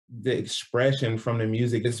the expression from the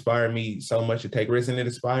music inspired me so much to take risks, and it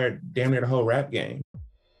inspired damn near the whole rap game.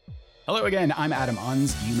 Hello again, I'm Adam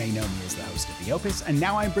Unz. You may know me as the host of The Opus, and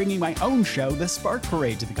now I'm bringing my own show, The Spark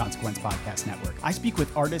Parade, to the Consequence Podcast Network. I speak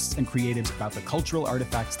with artists and creatives about the cultural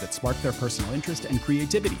artifacts that spark their personal interest and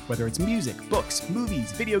creativity, whether it's music, books,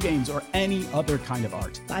 movies, video games, or any other kind of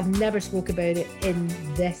art. I've never spoke about it in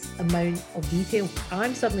this amount of detail.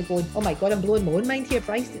 I'm suddenly going, oh my God, I'm blowing my own mind here,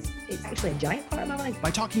 Christ. It's actually a giant part of my life.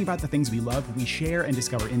 By talking about the things we love, we share and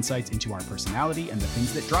discover insights into our personality and the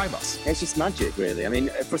things that drive us. It's just magic, really. I mean,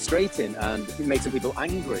 frustrating, and it makes some people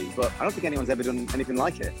angry, but I don't think anyone's ever done anything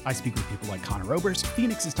like it. I speak with people like Connor Oberst,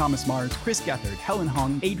 Phoenix's Thomas Mars, Chris Gethard, Helen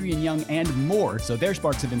Hong, Adrian Young, and more, so their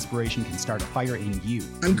sparks of inspiration can start a fire in you.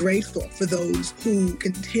 I'm grateful for those who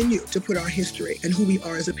continue to put our history and who we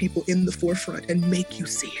are as a people in the forefront and make you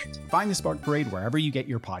see it. Find the Spark Parade wherever you get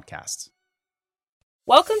your podcasts.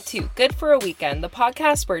 Welcome to Good for a Weekend, the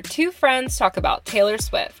podcast where two friends talk about Taylor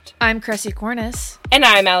Swift. I'm Cressy Cornice. And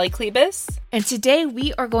I'm Allie Klebus. And today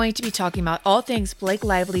we are going to be talking about all things Blake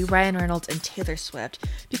Lively, Ryan Reynolds, and Taylor Swift.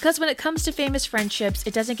 Because when it comes to famous friendships,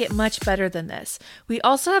 it doesn't get much better than this. We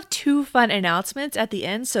also have two fun announcements at the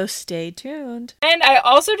end, so stay tuned. And I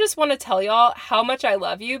also just want to tell y'all how much I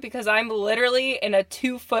love you because I'm literally in a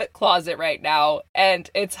 2-foot closet right now and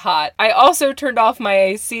it's hot. I also turned off my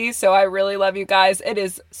AC, so I really love you guys. It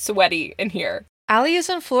is sweaty in here. Allie is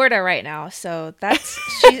in Florida right now, so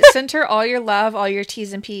she sent her all your love, all your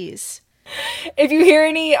T's and P's. If you hear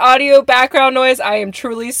any audio background noise, I am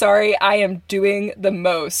truly sorry. I am doing the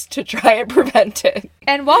most to try and prevent it.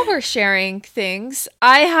 And while we're sharing things,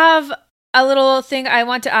 I have a little thing I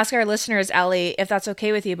want to ask our listeners, Allie, if that's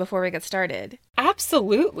okay with you before we get started.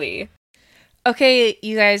 Absolutely. Okay,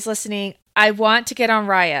 you guys listening, I want to get on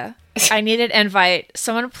Raya. I need an invite.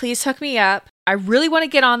 Someone please hook me up. I really want to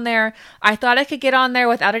get on there. I thought I could get on there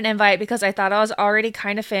without an invite because I thought I was already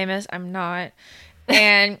kind of famous. I'm not.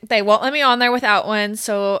 And they won't let me on there without one.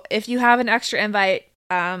 So if you have an extra invite,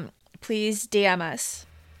 please DM us.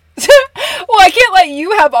 Well, I can't let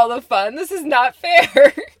you have all the fun. This is not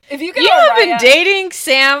fair. If you have been dating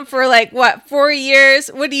Sam for 4 years?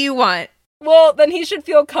 What do you want? Well, then he should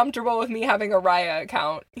feel comfortable with me having a Raya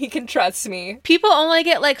account. He can trust me. People only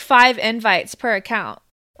get 5 invites per account.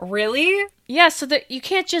 Really? Yeah, so that you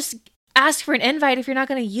can't just ask for an invite if you're not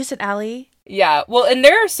going to use it, Allie. Yeah, well, and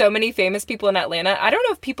there are so many famous people in Atlanta. I don't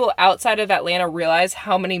know if people outside of Atlanta realize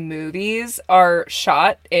how many movies are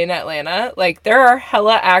shot in Atlanta. There are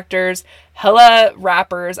hella actors, hella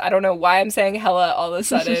rappers. I don't know why I'm saying hella all of a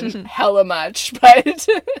sudden, hella much, but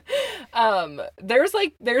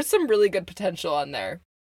there's some really good potential on there.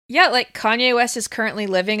 Yeah, Kanye West is currently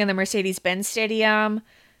living in the Mercedes-Benz Stadium.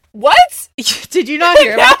 What? Did you not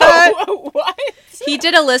hear about that? What? He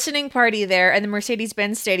did a listening party there in the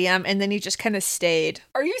Mercedes-Benz Stadium, and then he just kind of stayed.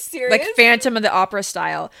 Are you serious? Phantom of the Opera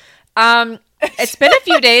style. It's been a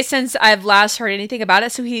few days since I've last heard anything about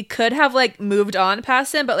it, so he could have moved on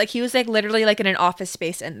past him, but he was literally in an office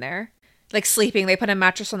space in there, sleeping. They put a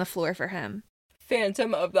mattress on the floor for him.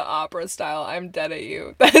 Phantom of the Opera style. I'm dead at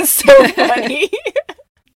you. That's so funny.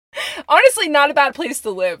 Honestly, not a bad place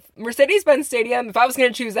to live. Mercedes-Benz Stadium, if I was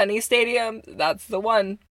going to choose any stadium, that's the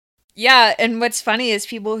one. Yeah, and what's funny is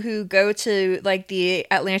people who go to, the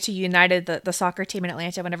Atlanta United, the soccer team in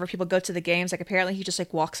Atlanta, whenever people go to the games, apparently he just,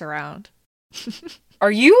 walks around.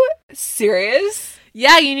 Are you serious?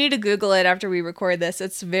 Yeah, you need to Google it after we record this.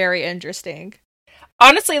 It's very interesting.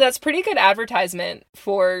 Honestly, that's pretty good advertisement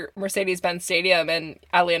for Mercedes-Benz Stadium and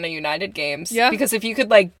Atlanta United games. Yeah. Because if you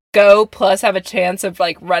could, go plus have a chance of,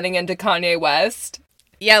 running into Kanye West.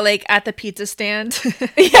 Yeah, at the pizza stand.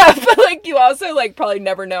 Yeah, but, you also, probably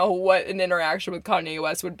never know what an interaction with Kanye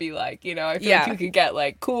West would be like, you know? I feel like you could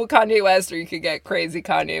get, cool Kanye West or you could get crazy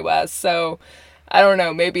Kanye West, so... I don't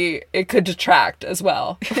know, maybe it could detract as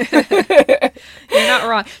well. You're not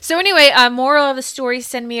wrong. So anyway, moral of the story,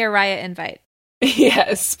 send me a Raya invite.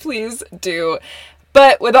 Yes, please do.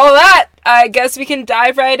 But with all that, I guess we can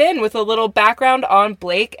dive right in with a little background on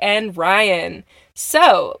Blake and Ryan.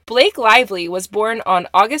 So, Blake Lively was born on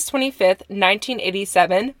August 25th,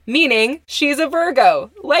 1987, meaning she's a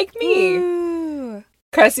Virgo, like me. Ooh.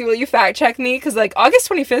 Cressy, will you fact check me? Because, August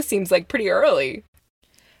 25th seems, pretty early.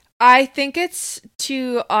 I think it's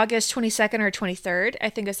to August 22nd or 23rd,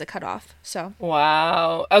 I think is the cutoff, so.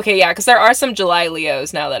 Wow. Okay, yeah, because there are some July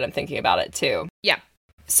Leos now that I'm thinking about it, too. Yeah.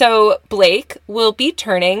 So, Blake will be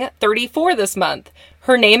turning 34 this month.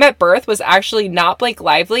 Her name at birth was actually not Blake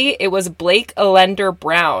Lively, it was Blake Allender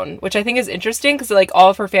Brown, which I think is interesting because,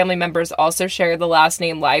 all of her family members also share the last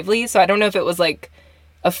name Lively, so I don't know if it was,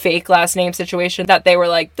 a fake last name situation that they were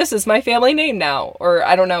like, this is my family name now. Or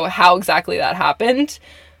I don't know how exactly that happened,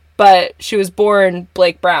 but she was born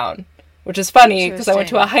Blake Brown, which is funny because I went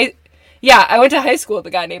to high school with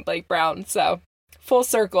a guy named Blake Brown. So full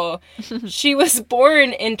circle. She was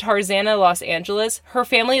born in Tarzana, Los Angeles. Her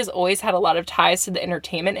family has always had a lot of ties to the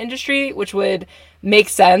entertainment industry, which would make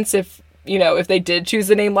sense if they did choose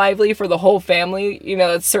the name Lively for the whole family.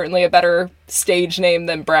 It's certainly a better stage name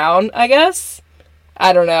than Brown, I guess.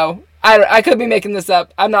 I don't know. I could be making this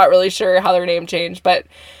up. I'm not really sure how their name changed, but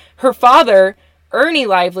her father, Ernie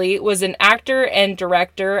Lively, was an actor and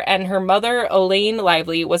director, and her mother, Elaine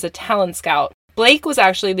Lively, was a talent scout. Blake was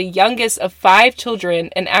actually the youngest of 5 children,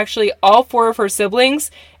 and actually all 4 of her siblings,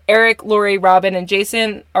 Eric, Lori, Robin, and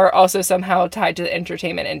Jason, are also somehow tied to the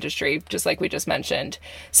entertainment industry, just like we just mentioned.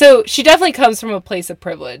 So she definitely comes from a place of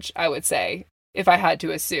privilege, I would say, if I had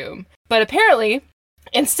to assume. But apparently,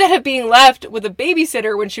 instead of being left with a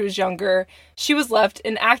babysitter when she was younger, she was left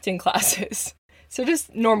in acting classes. So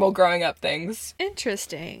just normal growing up things.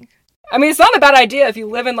 Interesting. I mean, it's not a bad idea if you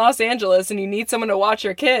live in Los Angeles and you need someone to watch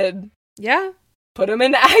your kid. Yeah. Put them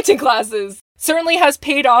into acting classes. Certainly has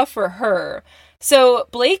paid off for her. So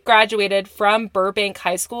Blake graduated from Burbank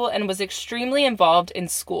High School and was extremely involved in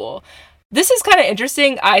school. This is kind of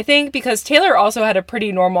interesting, I think, because Taylor also had a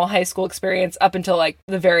pretty normal high school experience up until like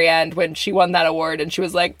the very end when she won that award and she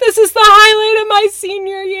was like, this is the highlight of my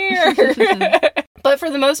senior year. But for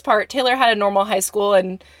the most part, Taylor had a normal high school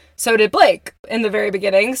and so did Blake in the very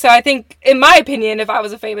beginning. So I think, in my opinion, if I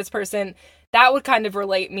was a famous person, that would kind of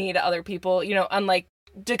relate me to other people, unlike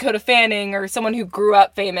Dakota Fanning or someone who grew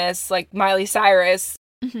up famous like Miley Cyrus.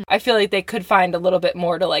 Mm-hmm. I feel like they could find a little bit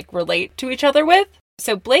more to like relate to each other with.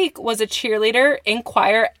 So Blake was a cheerleader in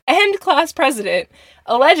choir and class president.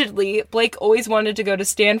 Allegedly, Blake always wanted to go to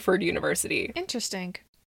Stanford University. Interesting.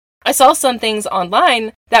 I saw some things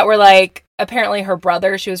online that were like, apparently her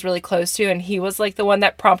brother she was really close to, and he was like the one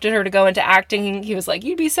that prompted her to go into acting. He was like,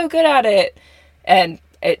 you'd be so good at it. And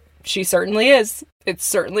she certainly is. It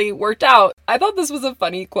certainly worked out. I thought this was a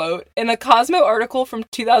funny quote. In a Cosmo article from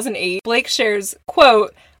 2008, Blake shares,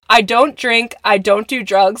 quote, I don't drink, I don't do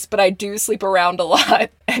drugs, but I do sleep around a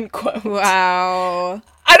lot, end quote. Wow.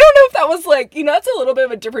 I don't know if that was like, that's a little bit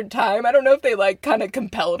of a different time. I don't know if they like kind of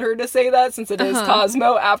compelled her to say that since it is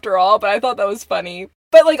Cosmo after all, but I thought that was funny.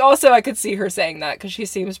 But like also I could see her saying that because she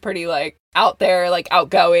seems pretty like out there, like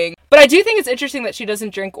outgoing. But I do think it's interesting that she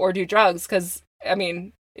doesn't drink or do drugs because, I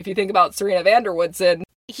mean, if you think about Serena van der Woodsen.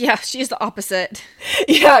 Yeah, she's the opposite.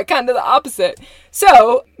 Yeah, kind of the opposite.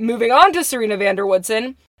 So, moving on to Serena van der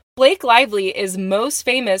Woodsen, Blake Lively is most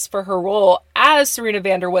famous for her role as Serena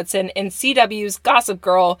van der Woodsen in CW's Gossip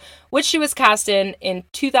Girl, which she was cast in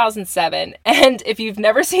 2007. And if you've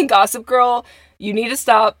never seen Gossip Girl, you need to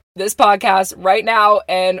stop this podcast right now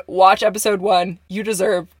and watch episode 1. You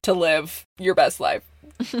deserve to live your best life.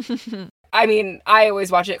 I mean, I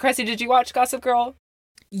always watch it. Cressy, did you watch Gossip Girl?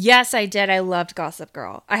 Yes, I did. I loved Gossip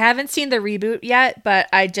Girl. I haven't seen the reboot yet, but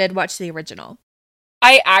I did watch the original.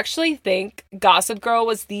 I actually think Gossip Girl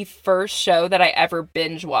was the first show that I ever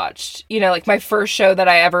binge watched. Like my first show that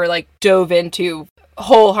I ever like dove into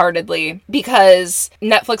wholeheartedly because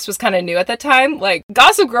Netflix was kind of new at the time. Like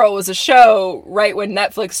Gossip Girl was a show right when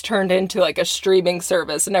Netflix turned into like a streaming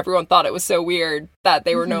service and everyone thought it was so weird that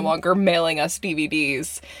they were no longer mailing us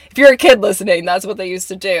DVDs. If you're a kid listening, that's what they used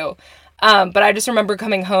to do. But I just remember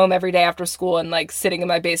coming home every day after school and like sitting in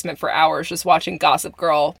my basement for hours just watching Gossip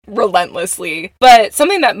Girl relentlessly. But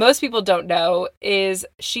something that most people don't know is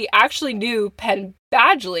she actually knew Penn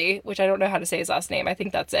Badgley, which I don't know how to say his last name, I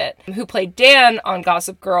think that's it, who played Dan on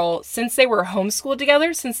Gossip Girl since they were homeschooled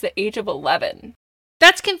together since the age of 11.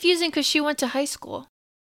 That's confusing because she went to high school.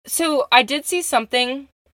 So I did see something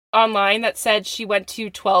online that said she went to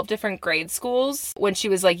 12 different grade schools when she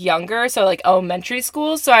was like younger, so like elementary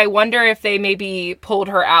school. So I wonder if they maybe pulled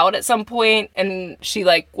her out at some point and she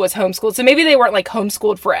like was homeschooled. So maybe they weren't like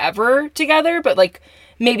homeschooled forever together, but like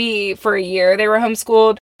maybe for a year they were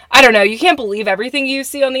homeschooled. I don't know. You can't believe everything you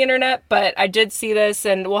see on the internet, but I did see this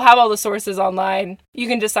and we'll have all the sources online. You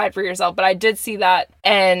can decide for yourself, but I did see that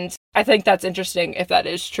and I think that's interesting if that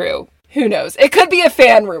is true. Who knows? It could be a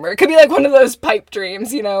fan rumor. It could be like one of those pipe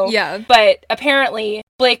dreams, Yeah. But apparently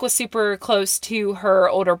Blake was super close to her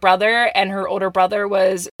older brother and her older brother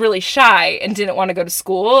was really shy and didn't want to go to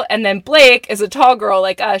school. And then Blake is a tall girl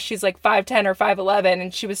like us. She's like 5'10" or 5'11"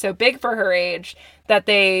 and she was so big for her age that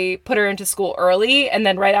they put her into school early. And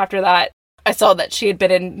then right after that, I saw that she had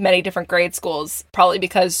been in many different grade schools, probably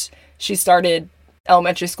because she started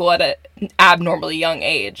elementary school at an abnormally young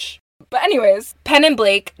age. But anyways, Penn and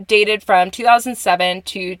Blake dated from 2007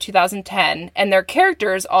 to 2010, and their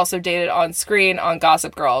characters also dated on screen on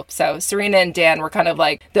Gossip Girl. So Serena and Dan were kind of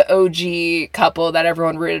like the OG couple that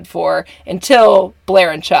everyone rooted for until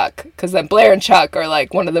Blair and Chuck, because then Blair and Chuck are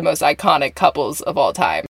like one of the most iconic couples of all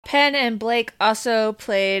time. Penn and Blake also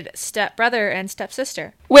played stepbrother and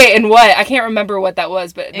stepsister. Wait, and what? I can't remember what that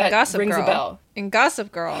was, but In that Gossip rings Girl. a bell. In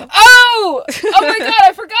Gossip Girl. Oh! Oh my god,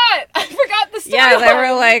 I forgot! I forgot the story. Yeah, they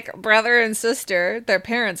were like brother and sister. Their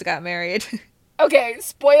parents got married. Okay,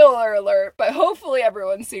 spoiler alert, but hopefully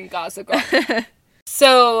everyone's seen Gossip Girl.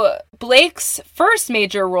 So Blake's first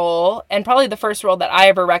major role, and probably the first role that I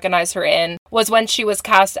ever recognized her in, was when she was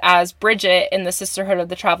cast as Bridget in the Sisterhood of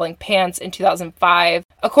the Traveling Pants in 2005.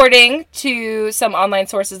 According to some online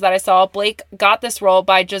sources that I saw, Blake got this role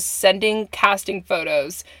by just sending casting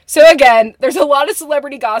photos. So again, there's a lot of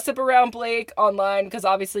celebrity gossip around Blake online, because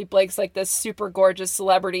obviously Blake's like this super gorgeous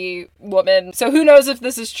celebrity woman. So who knows if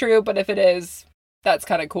this is true, but if it is, that's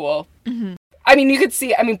kind of cool. Mm-hmm. I mean, you could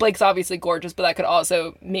see, Blake's obviously gorgeous, but that could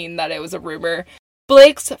also mean that it was a rumor.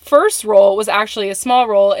 Blake's first role was actually a small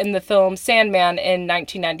role in the film Sandman in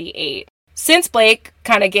 1998. Since Blake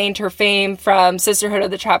kind of gained her fame from Sisterhood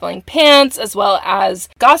of the Traveling Pants as well as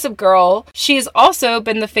Gossip Girl, she's also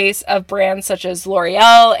been the face of brands such as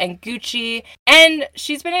L'Oreal and Gucci, and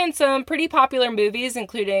she's been in some pretty popular movies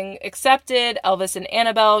including Accepted, Elvis and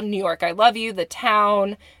Annabelle, New York I Love You, The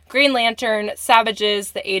Town, Green Lantern,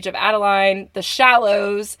 Savages, The Age of Adeline, The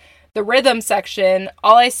Shallows, The Rhythm Section,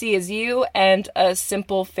 All I See Is You, and A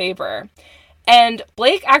Simple Favor. And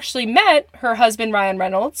Blake actually met her husband, Ryan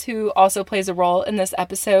Reynolds, who also plays a role in this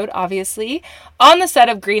episode, obviously, on the set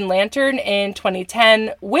of Green Lantern in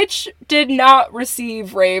 2010, which did not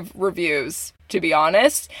receive rave reviews, to be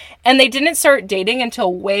honest. And they didn't start dating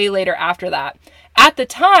until way later after that. At the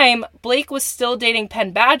time, Blake was still dating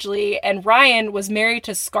Penn Badgley, and Ryan was married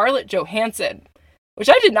to Scarlett Johansson, which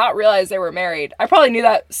I did not realize they were married. I probably knew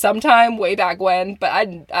that sometime way back when, but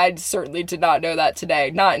I certainly did not know that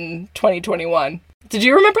today, not in 2021. Did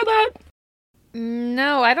you remember that?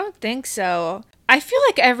 No, I don't think so. I feel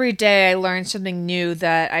like every day I learn something new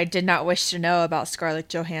that I did not wish to know about Scarlett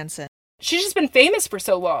Johansson. She's just been famous for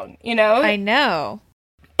so long, you know? I know.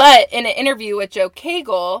 But in an interview with Joe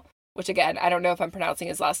Cagle, which again, I don't know if I'm pronouncing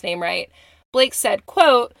his last name right, Blake said,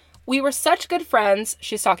 quote, "We were such good friends."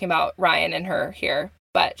 She's talking about Ryan and her here,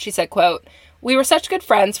 but she said, quote, "We were such good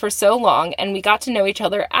friends for so long, and we got to know each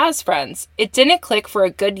other as friends. It didn't click for a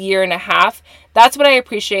good year and a half. That's what I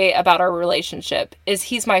appreciate about our relationship, is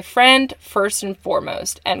he's my friend first and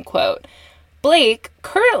foremost," end quote. Blake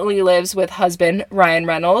currently lives with husband Ryan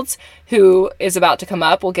Reynolds, who is about to come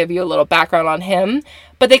up. We'll give you a little background on him.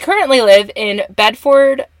 But they currently live in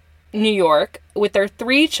Bedford, New York, with their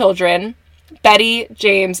 3 children, Betty,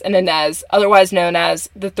 James, and Inez, otherwise known as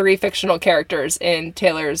the 3 fictional characters in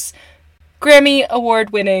Taylor's Grammy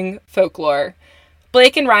Award-winning Folklore.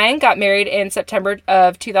 Blake and Ryan got married in September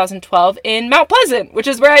of 2012 in Mount Pleasant, which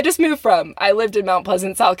is where I just moved from. I lived in Mount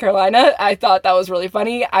Pleasant, South Carolina. I thought that was really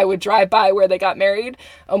funny. I would drive by where they got married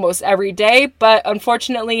almost every day, but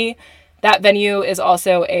unfortunately, that venue is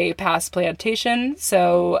also a past plantation,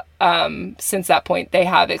 so since that point, they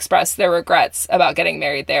have expressed their regrets about getting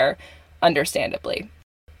married there, understandably.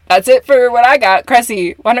 That's it for what I got.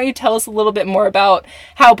 Cressy, why don't you tell us a little bit more about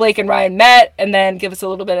how Blake and Ryan met, and then give us a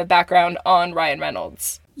little bit of background on Ryan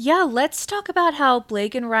Reynolds. Yeah, let's talk about how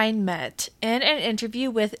Blake and Ryan met. In an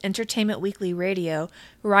interview with Entertainment Weekly Radio,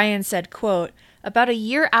 Ryan said, quote, "About a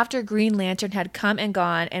year after Green Lantern had come and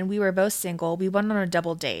gone and we were both single, we went on a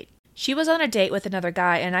double date. She was on a date with another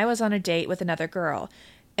guy and I was on a date with another girl.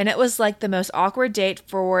 And it was like the most awkward date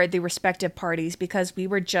for the respective parties because we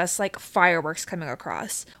were just like fireworks coming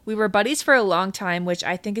across. We were buddies for a long time, which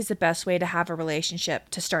I think is the best way to have a relationship,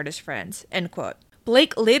 to start as friends," end quote.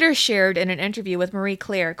 Blake later shared in an interview with Marie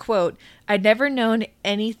Claire, quote, "I'd never known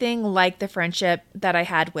anything like the friendship that I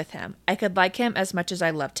had with him. I could like him as much as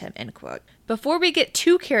I loved him," end quote. Before we get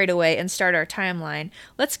too carried away and start our timeline,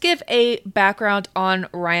 let's give a background on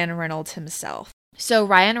Ryan Reynolds himself. So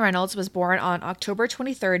Ryan Reynolds was born on October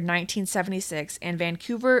 23rd, 1976 in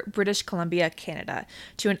Vancouver, British Columbia, Canada,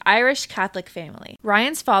 to an Irish Catholic family.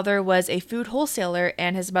 Ryan's father was a food wholesaler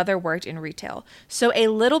and his mother worked in retail, so a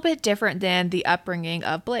little bit different than the upbringing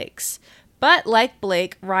of Blake's. But like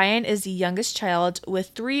Blake, Ryan is the youngest child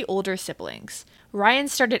with 3 older siblings. Ryan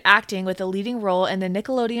started acting with a leading role in the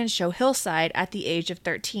Nickelodeon show Hillside at the age of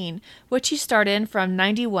 13, which he starred in from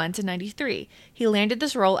 91 to 93. He landed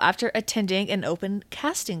this role after attending an open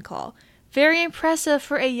casting call. Very impressive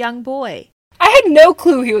for a young boy. I had no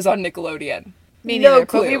clue he was on Nickelodeon. Me No neither,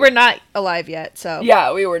 clue. but we were not alive yet, so.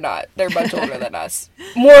 Yeah, we were not. They're much older than us.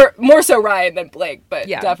 More so Ryan than Blake, but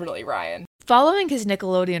Yeah. definitely Ryan. Following his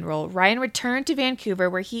Nickelodeon role, Ryan returned to Vancouver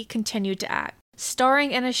where he continued to act,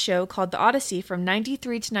 starring in a show called The Odyssey from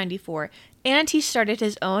 93 to 94, and he started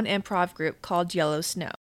his own improv group called Yellow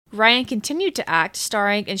Snow. Ryan continued to act,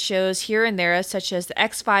 starring in shows here and there such as The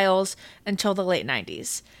X-Files until the late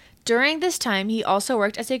 90s. During this time, he also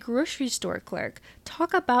worked as a grocery store clerk.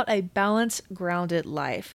 Talk about a balanced, grounded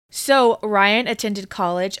life. So, Ryan attended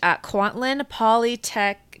college at Kwantlen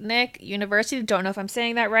Polytechnic University, don't know if I'm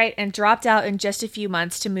saying that right, and dropped out in just a few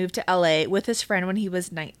months to move to LA with his friend when he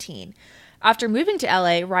was 19. After moving to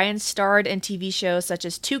LA, Ryan starred in TV shows such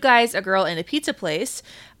as Two Guys, a Girl, and a Pizza Place.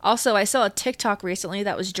 Also, I saw a TikTok recently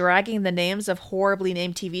that was dragging the names of horribly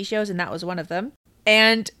named TV shows, and that was one of them.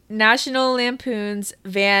 And National Lampoon's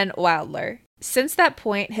Van Wilder. Since that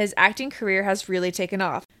point, his acting career has really taken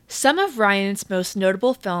off. Some of Ryan's most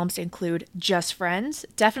notable films include Just Friends,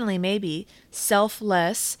 Definitely Maybe,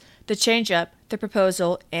 Selfless, The Change-Up, The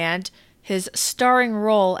Proposal, and his starring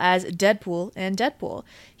role as Deadpool in Deadpool.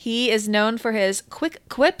 He is known for his quick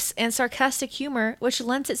quips and sarcastic humor, which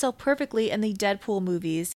lends itself perfectly in the Deadpool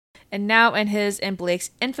movies, and now in his and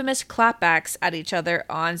Blake's infamous clapbacks at each other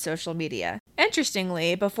on social media.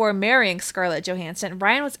 Interestingly, before marrying Scarlett Johansson,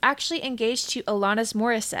 Ryan was actually engaged to Alanis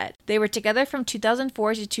Morissette. They were together from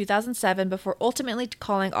 2004 to 2007 before ultimately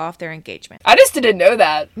calling off their engagement. I just didn't know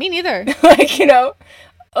that. Me neither.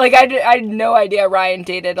 I had no idea Ryan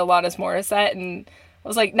dated Alanis Morissette, and I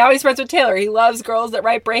was like, now he's friends with Taylor. He loves girls that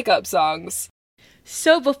write breakup songs.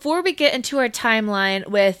 So before we get into our timeline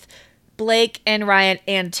with Blake and Ryan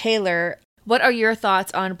and Taylor, what are your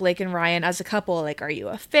thoughts on Blake and Ryan as a couple? Like, are you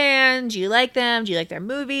a fan? Do you like them? Do you like their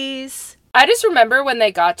movies? I just remember when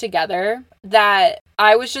they got together that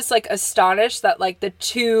I was just like astonished that like the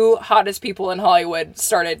two hottest people in Hollywood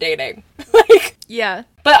started dating. Yeah.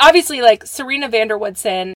 But obviously, like, Serena van der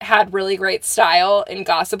Woodsen had really great style in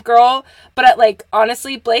Gossip Girl. But,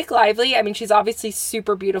 honestly, Blake Lively, I mean, she's obviously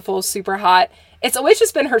super beautiful, super hot. It's always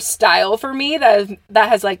just been her style for me that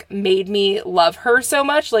has, made me love her so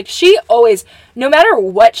much. Like, she always, no matter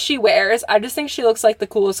what she wears, I just think she looks like the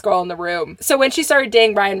coolest girl in the room. So when she started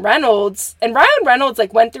dating Ryan Reynolds, and Ryan Reynolds,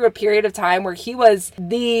 went through a period of time where he was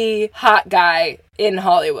the hot guy in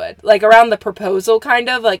Hollywood, around The Proposal, kind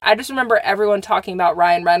of. I just remember everyone talking about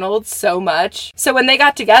Ryan Reynolds so much. So when they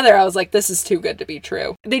got together, I was like, this is too good to be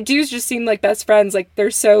true. They do just seem like best friends.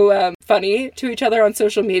 They're so funny to each other on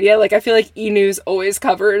social media. I feel like E! News always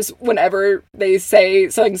covers whenever they say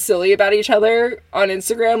something silly about each other on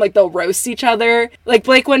Instagram. They'll roast each other.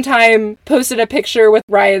 Blake one time posted a picture with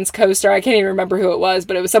Ryan's co-star. I can't even remember who it was,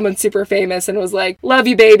 but it was someone super famous, and it was like, love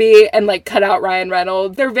you, baby, and cut out Ryan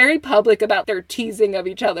Reynolds. They're very public about their teasing of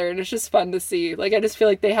each other, and it's just fun to see. I just feel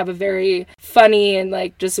like they have a very funny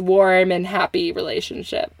and just warm and happy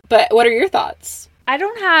relationship. But what are your thoughts? I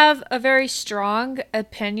don't have a very strong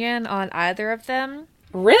opinion on either of them.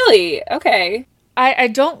 Really? Okay. I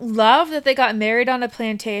don't love that they got married on a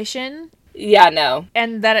plantation. Yeah, no.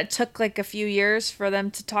 And that it took a few years for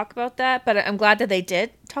them to talk about that, but I'm glad that they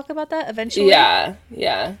did talk about that eventually.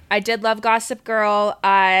 Yeah. I did love Gossip Girl.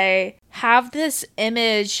 I have this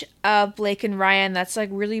image of Blake and Ryan that's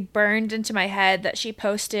really burned into my head that she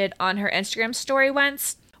posted on her Instagram story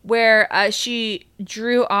once, where she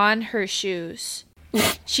drew on her shoes.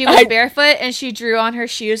 She was barefoot and she drew on her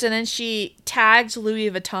shoes, and then she tagged Louis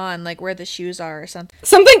Vuitton, where the shoes are or something.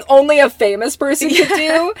 Something only a famous person could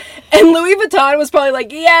do. And Louis Vuitton was probably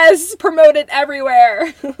yes, promote it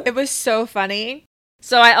everywhere. It was so funny.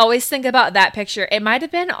 So I always think about that picture. It might have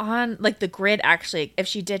been on the grid, actually, if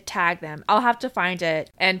she did tag them. I'll have to find it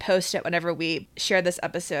and post it whenever we share this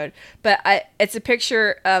episode. But it's a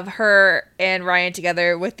picture of her and Ryan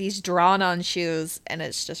together with these drawn on shoes, and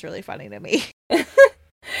it's just really funny to me.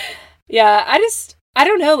 Yeah, I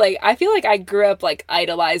don't know, I feel like I grew up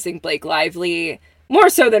idolizing Blake Lively more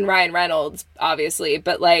so than Ryan Reynolds, obviously,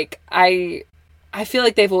 but I feel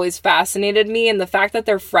like they've always fascinated me, and the fact that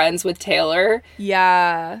they're friends with Taylor,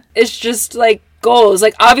 yeah, it's just goals.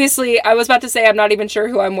 Obviously, I was about to say I'm not even sure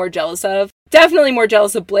who I'm more jealous of. Definitely more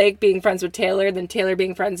jealous of Blake being friends with Taylor than Taylor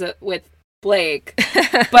being friends with Blake,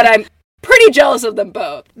 but I'm pretty jealous of them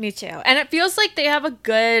both. Me too. And it feels like they have a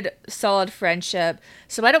good, solid friendship.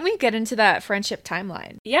 So why don't we get into that friendship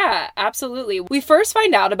timeline? Yeah, absolutely. We first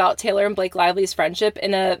find out about Taylor and Blake Lively's friendship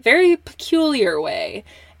in a very peculiar way.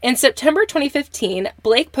 In September 2015,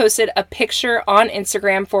 Blake posted a picture on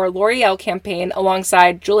Instagram for a L'Oreal campaign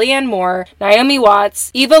alongside Julianne Moore, Naomi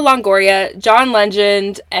Watts, Eva Longoria, John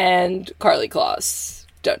Legend, and Carly Kloss.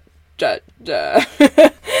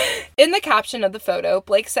 In the caption of the photo,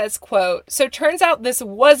 Blake says, quote, "So turns out this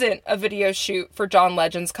wasn't a video shoot for John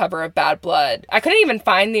Legend's cover of Bad Blood." I couldn't even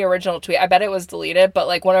find the original tweet. I bet it was deleted, but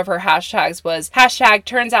like one of her hashtags was hashtag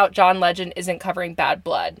turns out John Legend isn't covering Bad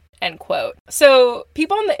Blood. End quote. So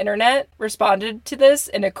people on the internet responded to this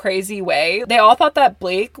in a crazy way. They all thought that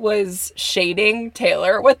Blake was shading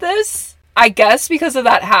Taylor with this. I guess because of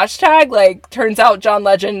that hashtag, like, turns out John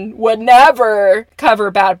Legend would never cover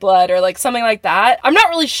Bad Blood or like something like that. I'm not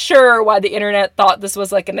really sure why the internet thought this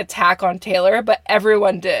was like an attack on Taylor, but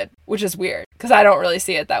everyone did, which is weird because I don't really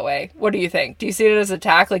see it that way. What do you think? Do you see it as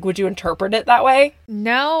attack? Like, would you interpret it that way?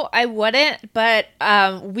 No, I wouldn't, but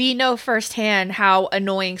we know firsthand how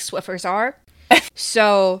annoying Swiffers are.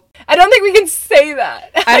 So I don't think we can say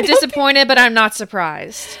that. I'm disappointed, but I'm not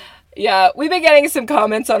surprised. Yeah, we've been getting some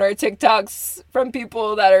comments on our TikToks from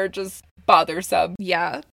people that are just bothersome.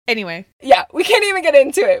 Yeah. Anyway. Yeah, we can't even get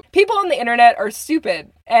into it. People on the internet are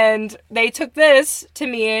stupid. And they took this to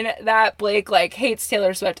mean that Blake, like, hates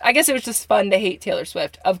Taylor Swift. I guess it was just fun to hate Taylor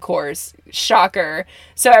Swift, of course. Shocker.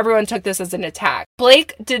 So everyone took this as an attack.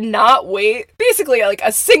 Blake did not wait, basically, like,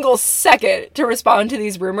 a single second to respond to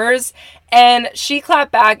these rumors. And she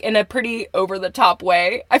clapped back in a pretty over-the-top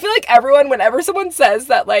way. I feel like everyone, whenever someone says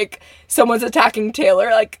that, like, someone's attacking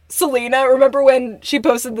Taylor, like, Selena, remember when she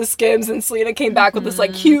posted the Skims and Selena came back with this,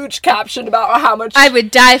 like, huge caption about how much... I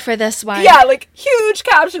would die for this one. Yeah, like, huge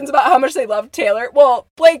captions about how much they love Taylor. Well,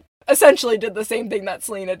 Blake essentially did the same thing that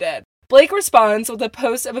Selena did. Blake responds with a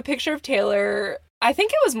post of a picture of Taylor. I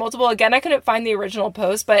think it was multiple. Again, I couldn't find the original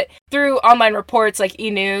post, but through online reports like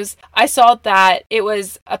E! News, I saw that it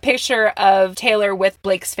was a picture of Taylor with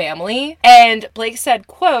Blake's family. And Blake said,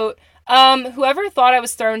 quote, "Whoever thought I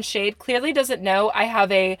was throwing shade clearly doesn't know I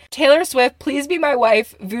have a Taylor Swift please be my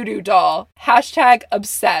wife voodoo doll. Hashtag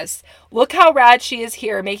obsessed. Look how rad she is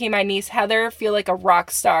here, making my niece Heather feel like a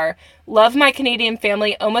rock star. Love my Canadian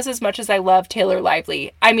family almost as much as I love Taylor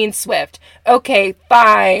Lively. I mean Swift. Okay,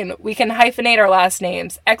 fine. We can hyphenate our last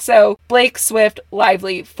names. XO, Blake Swift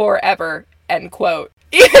Lively forever." End quote.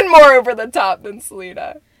 Even more over the top than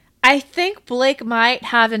Selena. I think Blake might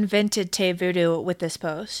have invented Tay Voodoo with this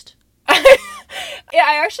post. Yeah,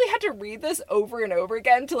 I actually had to read this over and over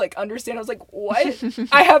again to, like, understand. I was like, what?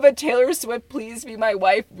 I have a Taylor Swift please be my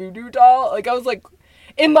wife voodoo doll? Like, I was like,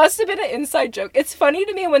 it must have been an inside joke. It's funny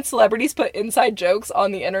to me when celebrities put inside jokes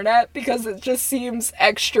on the internet because it just seems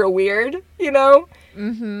extra weird, you know?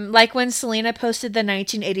 Mm-hmm. Like when Selena posted the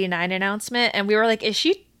 1989 announcement and we were like, is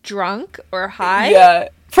she drunk or high? Yeah.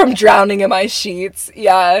 From drowning in my sheets.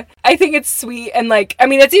 Yeah. I think it's sweet. And, like, I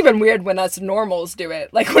mean, it's even weird when us normals do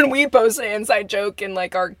it. Like, when we post an inside joke and,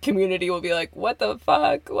 like, our community will be like, what the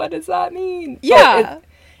fuck? What does that mean? Yeah.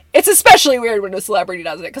 It's especially weird when a celebrity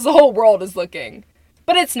does it because the whole world is looking.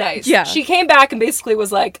 But it's nice. Yeah. She came back and basically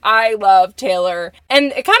was like, I love Taylor.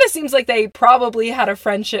 And it kind of seems like they probably had a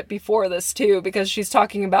friendship before this, too, because she's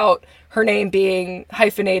talking about her name being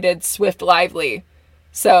hyphenated Swift Lively.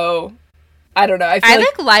 So... I don't know. I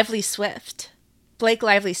like Lively Swift. Blake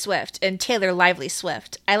Lively Swift and Taylor Lively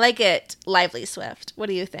Swift. I like it Lively Swift. What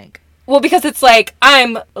do you think? Well, because it's like,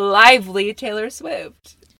 I'm Lively Taylor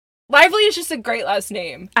Swift. Lively is just a great last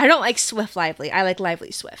name. I don't like Swift Lively. I like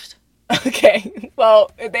Lively Swift. Okay.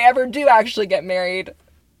 Well, if they ever do actually get married,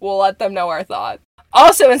 we'll let them know our thoughts.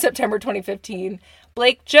 Also in September 2015,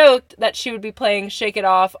 Blake joked that she would be playing Shake It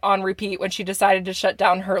Off on repeat when she decided to shut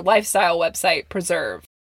down her lifestyle website, Preserve.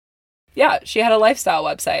 Yeah, she had a lifestyle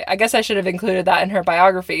website. I guess I should have included that in her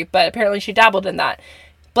biography, but apparently she dabbled in that.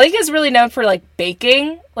 Blake is really known for, like,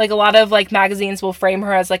 baking. Like, a lot of, like, magazines will frame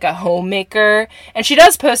her as, like, a homemaker. And she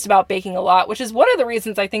does post about baking a lot, which is one of the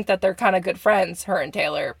reasons I think that they're kind of good friends, her and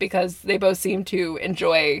Taylor, because they both seem to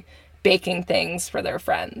enjoy baking things for their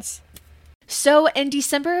friends. So in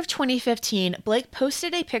December of 2015, Blake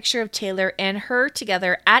posted a picture of Taylor and her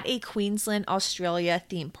together at a Queensland, Australia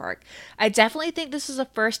theme park. I definitely think this is the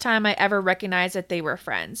first time I ever recognized that they were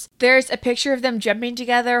friends. There's a picture of them jumping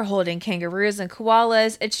together, holding kangaroos and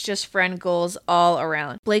koalas. It's just friend goals all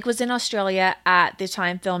around. Blake was in Australia at the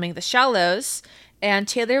time filming The Shallows, and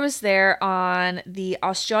Taylor was there on the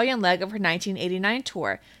Australian leg of her 1989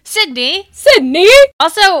 tour. Sydney!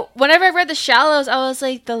 Also, whenever I read The Shallows, I was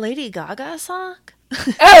like, the Lady Gaga song?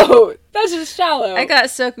 Oh, that's just Shallow. I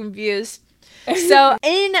got so confused. So,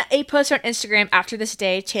 in a post on Instagram after this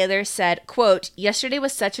day, Taylor said, quote, "Yesterday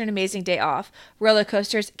was such an amazing day off. Roller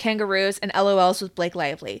coasters, kangaroos, and LOLs with Blake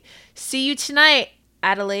Lively. See you tonight,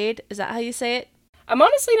 Adelaide." Is that how you say it? I'm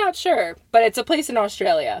honestly not sure, but it's a place in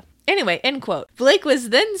Australia. Anyway, end quote. Blake was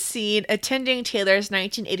then seen attending Taylor's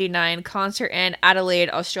 1989 concert in Adelaide,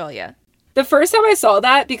 Australia. The first time I saw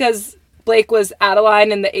that, because Blake was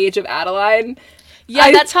Adeline in the Age of Adeline.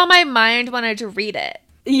 Yeah, that's how my mind wanted to read it.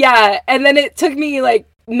 Yeah, and then it took me like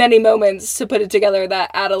many moments to put it together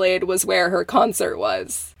that Adelaide was where her concert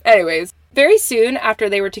was. Anyways, very soon after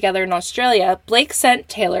they were together in Australia, Blake sent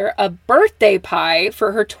Taylor a birthday pie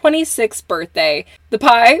for her 26th birthday. The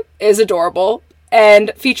pie is adorable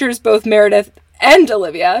and features both Meredith and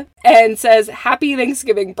Olivia, and says, "Happy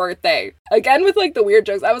Thanksgiving birthday." Again with like the weird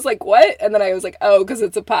jokes. I was like, what? And then I was like, oh, because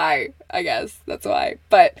it's a pie. I guess that's why.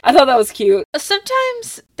 But I thought that was cute.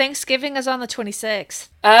 Sometimes Thanksgiving is on the 26th.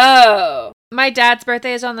 Oh. My dad's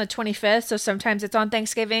birthday is on the 25th, so sometimes it's on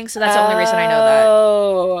Thanksgiving, so that's the only reason I know that.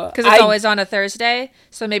 Oh. Because it's always on a Thursday,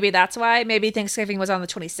 so maybe that's why. Maybe Thanksgiving was on the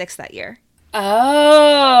 26th that year.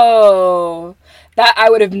 Oh. That I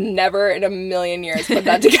would have never in a million years put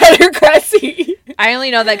that together, Cressy. I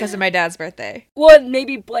only know that because of my dad's birthday. Well,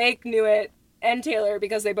 maybe Blake knew it and Taylor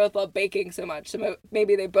because they both love baking so much. So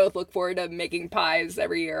maybe they both look forward to making pies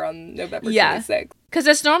every year on November 26th. Because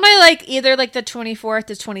it's normally like either like the 24th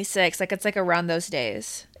to 26th. Like it's like around those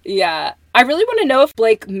days. Yeah. I really want to know if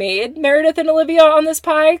Blake made Meredith and Olivia on this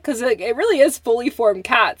pie, because it really is fully formed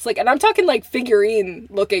cats. Like, and I'm talking like figurine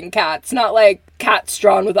looking cats, not like cats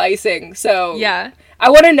drawn with icing. So yeah, I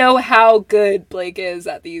want to know how good Blake is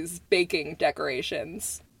at these baking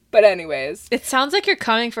decorations. But anyways. It sounds like you're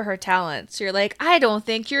coming for her talents. You're like, I don't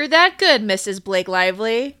think you're that good, Mrs. Blake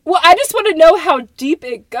Lively. Well, I just want to know how deep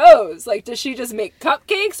it goes. Like, does she just make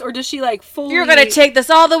cupcakes, or does she like fully... You're gonna take this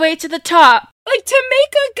all the way to the top. Like, to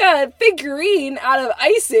make a figurine out of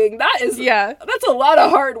icing, that's a lot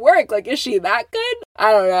of hard work. Like, is she that good?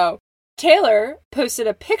 I don't know. Taylor posted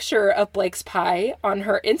a picture of Blake's pie on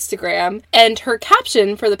her Instagram, and her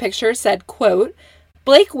caption for the picture said, quote,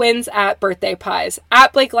 "Blake wins at birthday pies.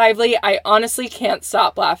 At Blake Lively, I honestly can't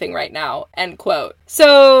stop laughing right now." End quote.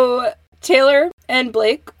 So Taylor and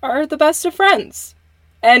Blake are the best of friends.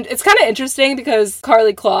 And it's kind of interesting because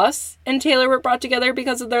Karlie Kloss and Taylor were brought together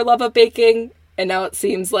because of their love of baking. And now it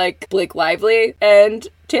seems like Blake Lively and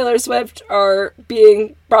Taylor Swift are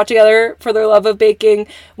being brought together for their love of baking.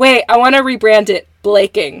 Wait, I want to rebrand it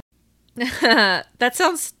Blaking. That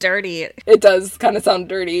sounds dirty. It does kind of sound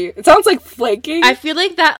dirty. It sounds like flaking. I feel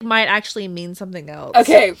like that might actually mean something else.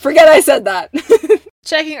 Okay, forget I said that.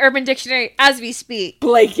 Checking Urban Dictionary as we speak.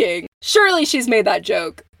 Blaking. Surely she's made that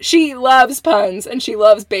joke. She loves puns and she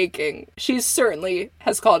loves baking. She certainly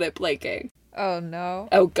has called it Blaking. Oh no.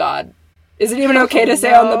 Oh God. Is it even okay to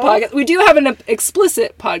say on the podcast? We do have an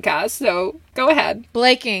explicit podcast, so go ahead.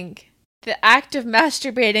 Blaking. The act of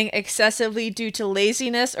masturbating excessively due to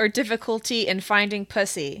laziness or difficulty in finding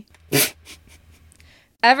pussy.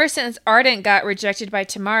 Ever since Ardent got rejected by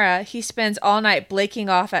Tamara, he spends all night blaking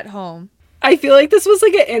off at home. I feel like this was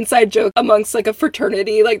like an inside joke amongst like a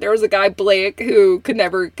fraternity. Like there was a guy, Blake, who could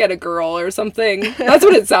never get a girl or something. That's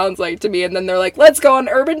what it sounds like to me. And then they're like, let's go on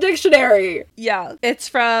Urban Dictionary. Yeah. It's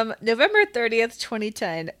from November 30th,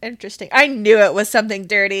 2010. Interesting. I knew it was something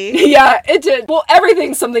dirty. Yeah, it did. Well,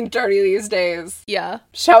 everything's something dirty these days. Yeah.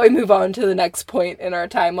 Shall we move on to the next point in our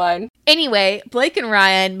timeline? Anyway, Blake and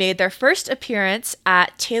Ryan made their first appearance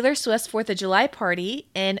at Taylor Swift's 4th of July party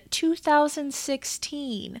in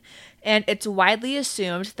 2016. And it's widely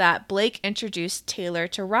assumed that Blake introduced Taylor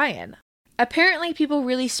to Ryan. Apparently, people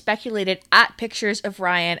really speculated at pictures of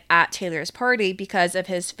Ryan at Taylor's party because of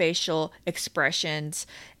his facial expressions,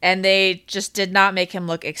 and they just did not make him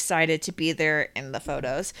look excited to be there in the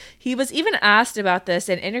photos. He was even asked about this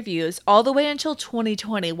in interviews all the way until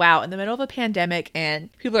 2020. Wow, in the middle of a pandemic,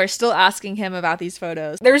 and people are still asking him about these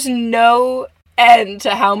photos. There's no end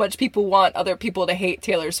to how much people want other people to hate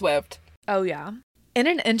Taylor Swift. Oh, yeah. In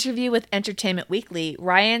an interview with Entertainment Weekly,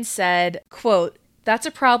 Ryan said, quote, "That's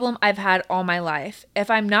a problem I've had all my life. If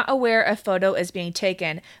I'm not aware a photo is being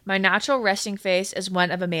taken, my natural resting face is one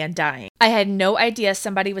of a man dying. I had no idea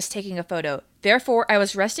somebody was taking a photo. Therefore, I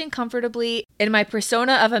was resting comfortably in my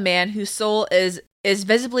persona of a man whose soul is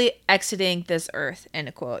visibly exiting this earth,"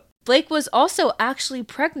 end quote. Blake was also actually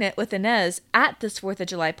pregnant with Inez at this 4th of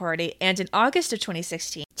July party, and in August of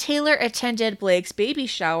 2016, Taylor attended Blake's baby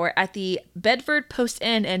shower at the Bedford Post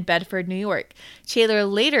Inn in Bedford, New York. Taylor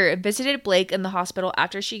later visited Blake in the hospital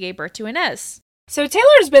after she gave birth to Inez. So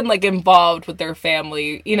Taylor's been, like, involved with their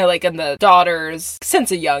family, you know, like, in the daughters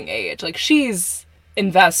since a young age. Like, she's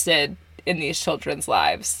invested in these children's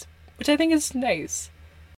lives, which I think is nice.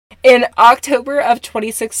 In October of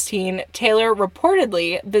 2016, Taylor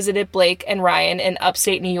reportedly visited Blake and Ryan in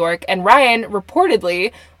upstate New York, and Ryan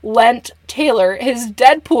reportedly lent Taylor his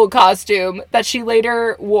Deadpool costume that she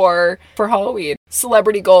later wore for Halloween.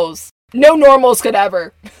 Celebrity goals. no normals could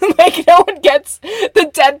ever. Like, no one gets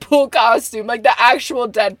the Deadpool costume, like the actual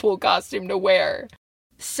Deadpool costume to wear.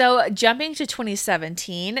 So, jumping to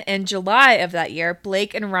 2017, in July of that year,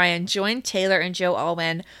 Blake and Ryan joined Taylor and Joe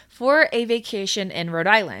Alwyn for a vacation in Rhode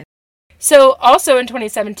Island. So, also in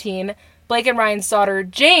 2017, Blake and Ryan's daughter,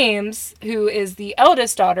 James, who is the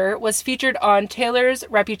eldest daughter, was featured on Taylor's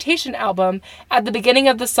Reputation album at the beginning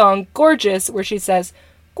of the song Gorgeous, where she says,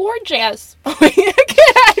 gorgeous.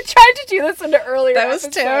 I tried to do this in the earlier That was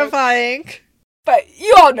episode, terrifying. but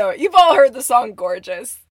you all know it. You've all heard the song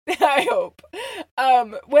Gorgeous. I hope.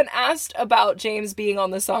 When asked about James being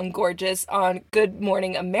on the song Gorgeous on Good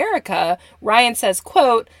Morning America, Ryan says,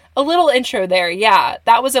 quote, a little intro there, yeah.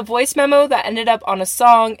 That was a voice memo that ended up on a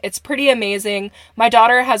song. It's pretty amazing. My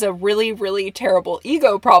daughter has a really, really terrible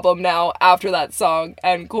ego problem now after that song,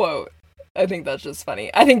 end quote. I think that's just funny.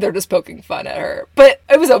 I think they're just poking fun at her. But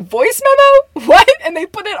it was a voice memo? What? And they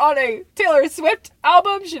put it on a Taylor Swift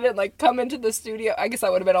album? She didn't, like, come into the studio? I guess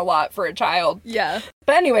that would have been a lot for a child. Yeah.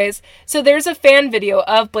 But anyways, so there's a fan video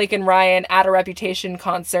of Blake and Ryan at a Reputation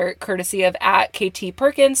concert, courtesy of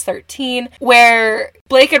 @KTPerkins13, where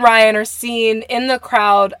Blake and Ryan are seen in the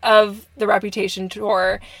crowd of the Reputation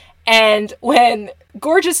tour. And when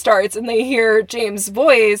Gorgeous starts and they hear James'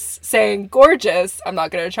 voice saying gorgeous, I'm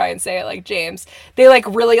not going to try and say it like James, they like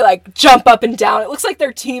really like jump up and down. It looks like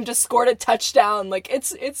their team just scored a touchdown. Like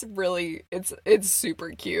it's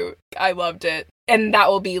super cute. I loved it. And that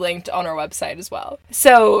will be linked on our website as well.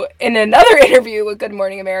 So in another interview with Good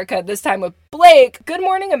Morning America, this time with Blake, Good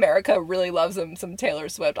Morning America really loves some Taylor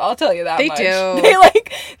Swift. I'll tell you that much.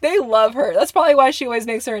 They love her. That's probably why she always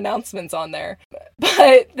makes her announcements on there.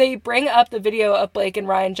 But they bring up the video of Blake and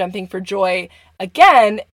Ryan jumping for joy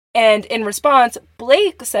again. And in response,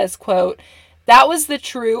 Blake says, quote, that was the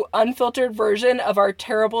true, unfiltered version of our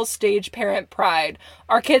terrible stage parent pride.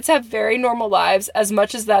 Our kids have very normal lives as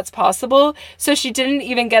much as that's possible, so she didn't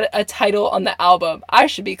even get a title on the album. I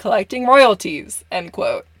should be collecting royalties, end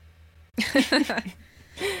quote.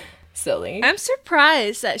 Silly. I'm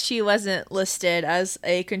surprised that she wasn't listed as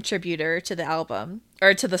a contributor to the album,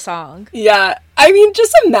 or to the song. Yeah, I mean,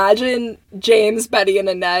 just imagine James, Betty, and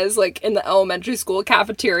Inez, like, in the elementary school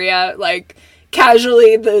cafeteria, like,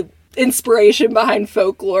 casually the inspiration behind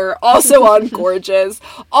Folklore, also on Gorgeous,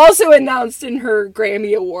 also announced in her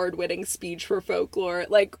Grammy Award-winning speech for Folklore.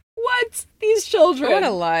 Like, what? These children. What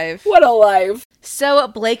a life. What a life. So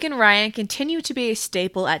Blake and Ryan continue to be a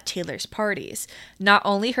staple at Taylor's parties. Not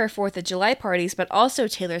only her 4th of July parties, but also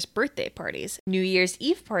Taylor's birthday parties, New Year's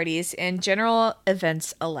Eve parties, and general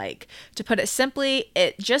events alike. To put it simply,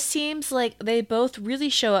 it just seems like they both really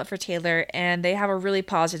show up for Taylor, and they have a really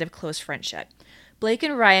positive, close friendship. Blake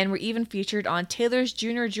and Ryan were even featured on Taylor's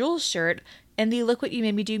Junior Jules shirt in the Look What You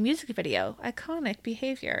Made Me Do music video. Iconic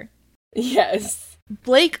behavior. Yes.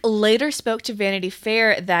 Blake later spoke to Vanity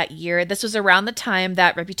Fair that year. This was around the time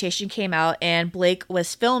that Reputation came out, and Blake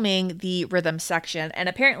was filming the rhythm section. And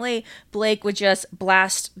apparently, Blake would just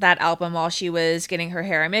blast that album while she was getting her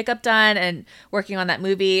hair and makeup done and working on that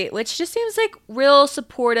movie, which just seems like real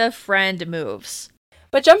supportive friend moves.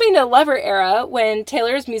 But jumping to Lover era, when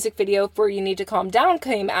Taylor's music video for You Need to Calm Down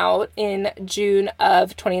came out in June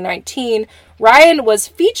of 2019, Ryan was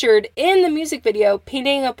featured in the music video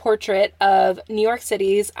painting a portrait of New York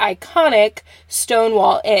City's iconic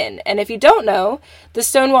Stonewall Inn. And if you don't know, the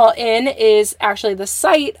Stonewall Inn is actually the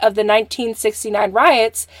site of the 1969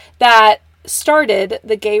 riots that started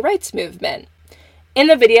the gay rights movement. In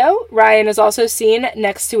the video, Ryan is also seen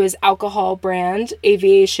next to his alcohol brand,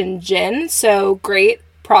 Aviation Gin, so great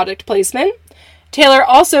product placement. Taylor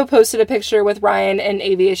also posted a picture with Ryan and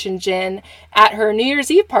Aviation Gin at her New Year's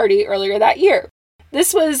Eve party earlier that year.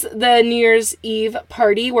 This was the New Year's Eve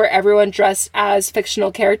party where everyone dressed as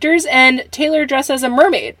fictional characters, and Taylor dressed as a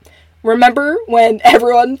mermaid. Remember when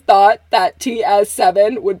everyone thought that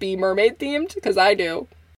TS7 would be mermaid themed? Because I do.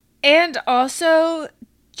 And also,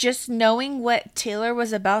 just knowing what Taylor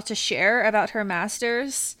was about to share about her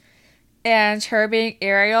masters and her being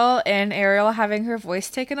Ariel and Ariel having her voice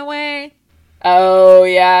taken away. Oh,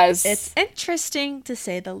 yes. It's interesting to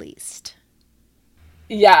say the least.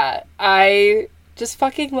 Yeah, I just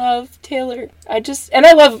fucking love Taylor. And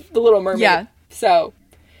I love The Little Mermaid. Yeah. So,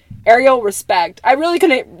 Ariel, respect. I really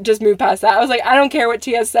couldn't just move past that. I was like, I don't care what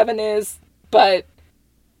TS7 is, but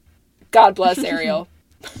God bless Ariel.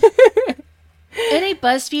 In a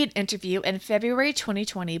BuzzFeed interview in February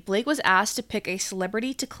 2020, Blake was asked to pick a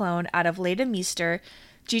celebrity to clone out of Leda Meester,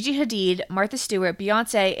 Gigi Hadid, Martha Stewart,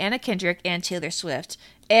 Beyonce, Anna Kendrick, and Taylor Swift.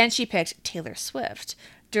 And she picked Taylor Swift.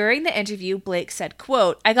 During the interview, Blake said,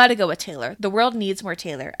 quote, I gotta go with Taylor. The world needs more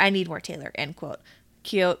Taylor. I need more Taylor, end quote.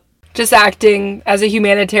 Cute. Just acting as a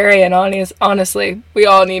humanitarian, honestly. We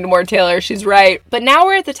all need more Taylor, she's right. But now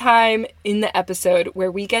we're at the time in the episode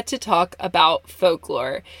where we get to talk about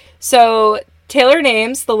folklore. So Taylor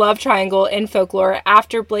names the love triangle in folklore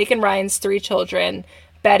after Blake and Ryan's 3 children,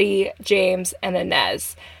 Betty, James, and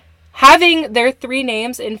Inez. Having their 3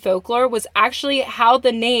 names in folklore was actually how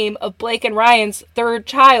the name of Blake and Ryan's 3rd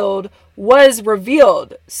child was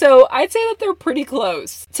revealed. So I'd say that they're pretty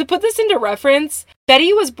close. To put this into reference,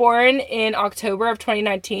 Betty was born in October of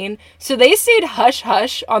 2019, so they stayed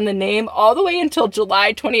hush-hush on the name all the way until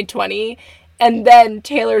July 2020, and then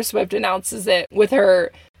Taylor Swift announces it with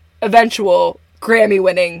her eventual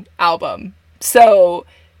Grammy-winning album. So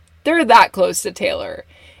they're that close to Taylor.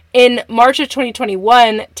 In March of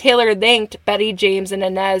 2021, Taylor thanked Betty, James, and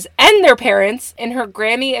Inez and their parents in her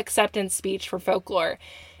Grammy acceptance speech for Folklore.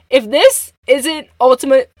 If this isn't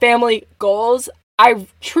ultimate family goals, I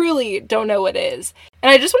truly don't know what is.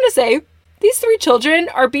 And I just want to say, these 3 children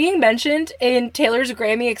are being mentioned in Taylor's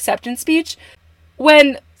Grammy acceptance speech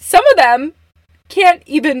when some of them can't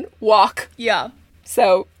even walk. Yeah.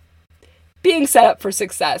 So, being set up for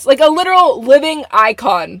success. Like a literal living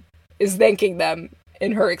icon is thanking them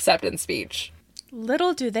in her acceptance speech.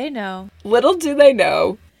 Little do they know. Little do they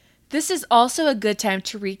know. This is also a good time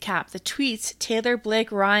to recap the tweets Taylor,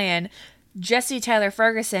 Blake, Ryan, Jesse Tyler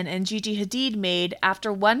Ferguson, and Gigi Hadid made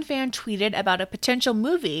after one fan tweeted about a potential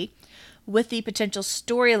movie with the potential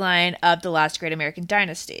storyline of The Last Great American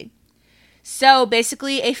Dynasty. So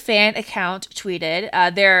basically a fan account tweeted,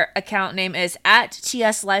 their account name is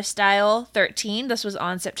 @TSLifestyle13. This was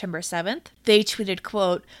on September 7th. They tweeted,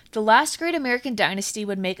 quote, "The Last Great American Dynasty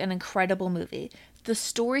would make an incredible movie. The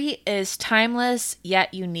story is timeless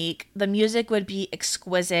yet unique. The music would be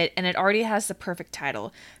exquisite, and it already has the perfect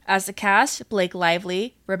title. As the cast, Blake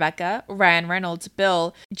Lively, Rebecca, Ryan Reynolds,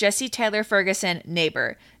 Bill, Jesse Tyler Ferguson,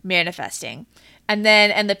 Neighbor, Manifesting." And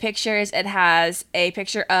then in the pictures, it has a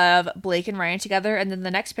picture of Blake and Ryan together, and then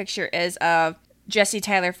the next picture is of Jesse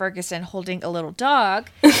Tyler Ferguson holding a little dog.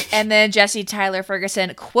 And then Jesse Tyler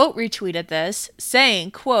Ferguson quote retweeted this,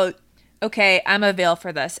 saying, quote, "Okay, I'm avail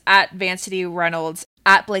for this, @Vancity Reynolds,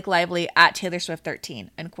 @Blake Lively, @Taylor Swift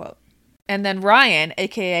 13, end quote. And then Ryan,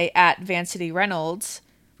 aka @Vancity Reynolds,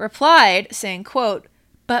 replied saying, quote,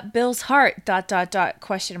 "But Bill's heart, .. end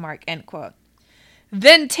quote.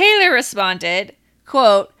 Then Taylor responded,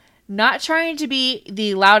 quote, "Not trying to be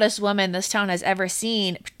the loudest woman this town has ever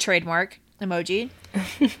seen, trademark, emoji,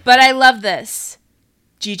 but I love this."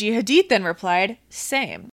 Gigi Hadid then replied,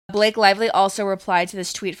 "Same." Blake Lively also replied to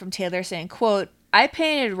this tweet from Taylor saying, quote, "I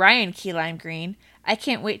painted Ryan key lime green. I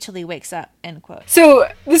can't wait till he wakes up," end quote. So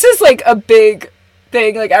this is like a big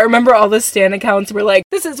thing. Like I remember all the Stan accounts were like,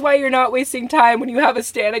 this is why you're not wasting time when you have a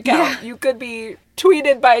Stan account. Yeah. You could be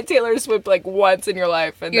tweeted by Taylor Swift like once in your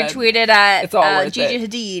life. And you're tweeted at it's all worth Gigi it.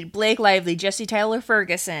 Hadid, Blake Lively, Jesse Tyler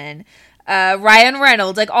Ferguson, Ryan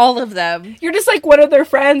Reynolds, like all of them. You're just like one of their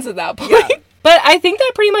friends at that point. Yeah. But I think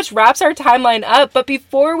that pretty much wraps our timeline up. But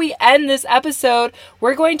before we end this episode,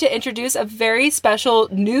 we're going to introduce a very special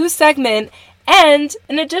new segment and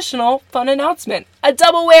an additional fun announcement. A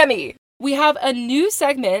double whammy. We have a new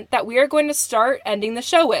segment that we are going to start ending the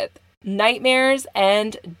show with. Nightmares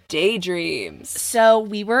and daydreams. So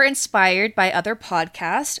we were inspired by other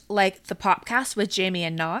podcasts like the Popcast with Jamie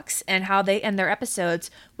and Knox and how they end their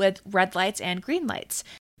episodes with red lights and green lights.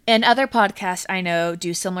 And other podcasts I know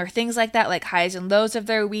do similar things like that, like highs and lows of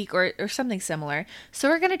their week or something similar. So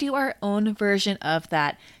we're going to do our own version of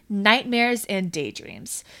that, nightmares and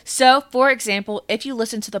daydreams. So, for example, if you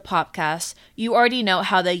listen to the Popcast, you already know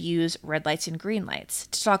how they use red lights and green lights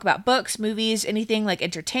to talk about books, movies, anything like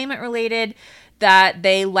entertainment related that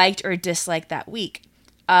they liked or disliked that week.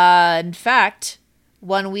 In fact,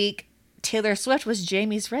 one week, Taylor Swift was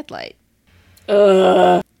Jamie's red light.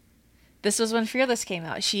 This was when Fearless came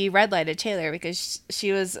out. She red lighted Taylor because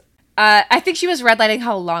she was, I think she was red lighting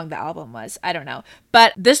how long the album was. I don't know.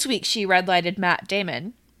 But this week she red lighted Matt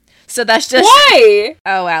Damon. So that's just... Why?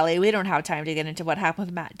 Oh, Allie, we don't have time to get into what happened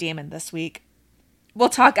with Matt Damon this week. We'll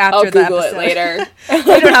talk after I'll the Google episode. It later.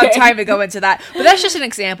 We don't have time to go into that. But that's just an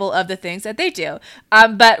example of the things that they do.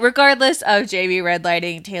 But regardless of Jamie red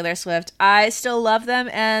lighting Taylor Swift, I still love them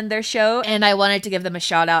and their show. And I wanted to give them a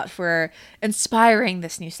shout out for inspiring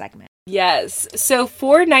this new segment. Yes. So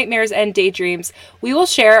for Nightmares and Daydreams, we will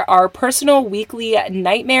share our personal weekly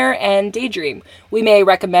nightmare and daydream. We may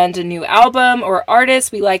recommend a new album or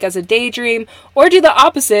artist we like as a daydream, or do the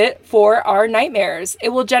opposite for our nightmares. It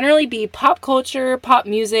will generally be pop culture, pop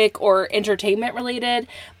music, or entertainment related,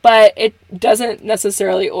 but it doesn't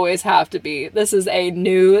necessarily always have to be. This is a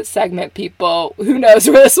new segment, people. Who knows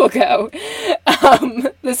where this will go?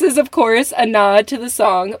 This is, of course, a nod to the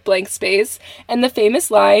song Blank Space and the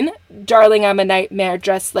famous line, "Darling, I'm a nightmare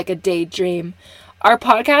dressed like a daydream." Our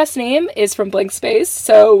podcast name is from Blank Space,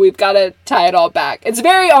 so we've got to tie it all back. It's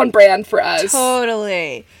very on brand for us.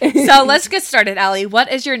 Totally. So let's get started, Allie.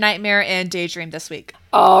 What is your nightmare and daydream this week?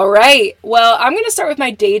 All right. Well, I'm going to start with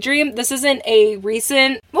my daydream. This isn't a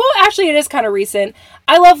recent... Well, actually, it is kind of recent.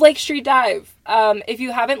 I love Lake Street Dive. If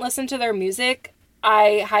you haven't listened to their music,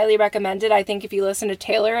 I highly recommend it. I think if you listen to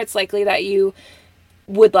Taylor, it's likely that you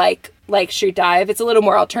would like Street Dive. It's a little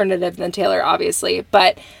more alternative than Taylor, obviously.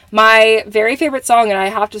 But my very favorite song, and I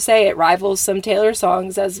have to say it rivals some Taylor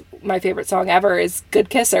songs as my favorite song ever, is Good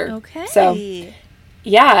Kisser. Okay. So,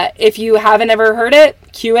 yeah, if you haven't ever heard it,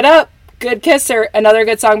 cue it up. Good Kisser. Another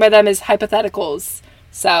good song by them is Hypotheticals.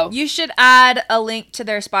 So you should add a link to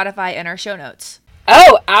their Spotify in our show notes.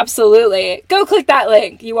 Oh, absolutely. Go click that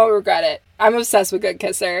link. You won't regret it. I'm obsessed with Good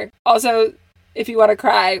Kisser. Also, if you want to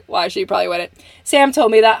cry, well, actually, you probably wouldn't. Sam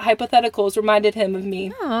told me that Hypotheticals reminded him of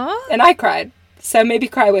me. Aww. And I cried. So maybe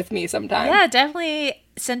cry with me sometime. Yeah, definitely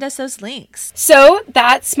send us those links. So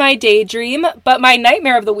that's my daydream, but my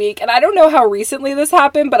nightmare of the week, and I don't know how recently this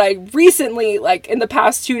happened, but I recently, like in the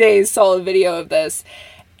past 2 days, saw a video of this.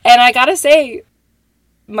 And I gotta say,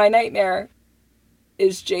 my nightmare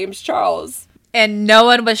is James Charles. And no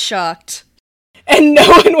one was shocked. And no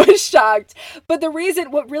one was shocked. But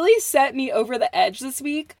what really set me over the edge this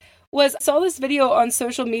week was I saw this video on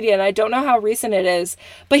social media, and I don't know how recent it is,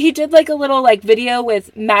 but he did like a little like video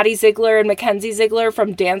with Maddie Ziegler and Mackenzie Ziegler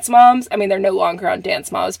from Dance Moms. I mean, they're no longer on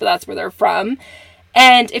Dance Moms, but that's where they're from.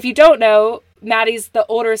 And if you don't know, Maddie's the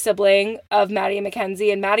older sibling of Maddie and Mackenzie,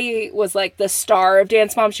 and Maddie was like the star of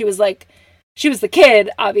Dance Moms. She was the kid,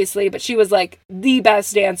 obviously, but she was like the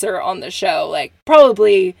best dancer on the show. Like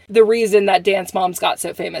probably the reason that Dance Moms got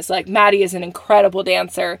so famous. Like Maddie is an incredible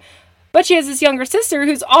dancer, but she has this younger sister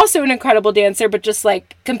who's also an incredible dancer, but just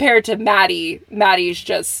like compared to Maddie's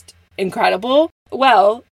just incredible.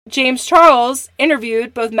 Well, James Charles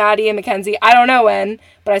interviewed both Maddie and Mackenzie. I don't know when,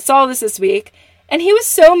 but I saw this week, and he was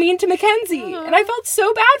so mean to Mackenzie, and I felt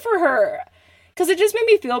so bad for her because it just made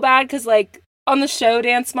me feel bad because like on the show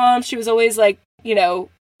Dance Mom, she was always like, you know,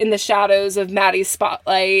 in the shadows of Maddie's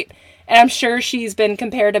spotlight. And I'm sure she's been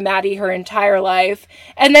compared to Maddie her entire life.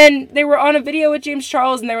 And then they were on a video with James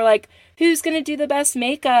Charles and they were like, who's going to do the best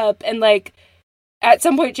makeup? And like, at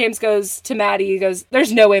some point James goes to Maddie, he goes,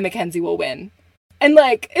 there's no way Mackenzie will win. And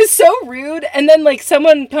like, it's so rude. And then like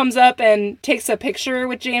someone comes up and takes a picture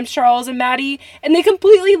with James Charles and Maddie and they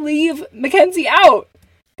completely leave Mackenzie out.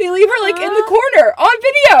 They leave her like in the corner on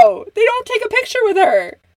video. They don't take a picture with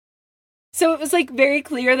her. So it was like very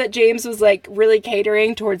clear that James was like really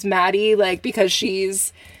catering towards Maddie, like because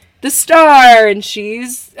she's the star and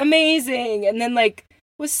she's amazing. And then like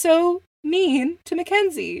was so mean to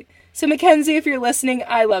Mackenzie. So Mackenzie, if you're listening,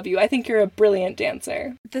 I love you. I think you're a brilliant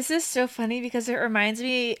dancer. This is so funny because it reminds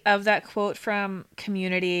me of that quote from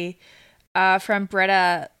Community, from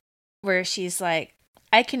Britta, where she's like,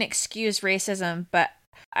 I can excuse racism, but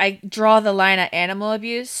I draw the line at animal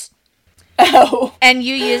abuse. Oh. And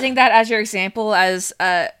you using that as your example as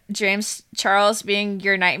James Charles being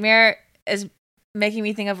your nightmare is making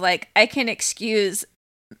me think of like, I can excuse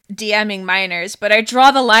DMing minors, but I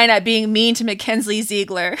draw the line at being mean to Mackenzie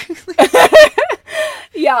Ziegler.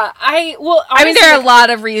 Yeah, I mean, there are a lot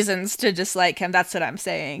of reasons to dislike him. That's what I'm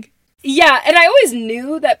saying. Yeah, and I always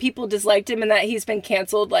knew that people disliked him and that he's been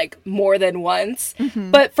canceled, like, more than once. Mm-hmm.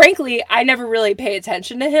 But frankly, I never really pay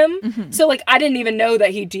attention to him. Mm-hmm. So, like, I didn't even know that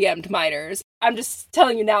he DM'd minors. I'm just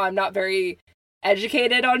telling you now, I'm not very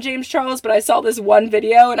educated on James Charles, but I saw this one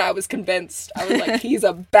video and I was convinced. I was like, he's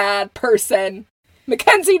a bad person.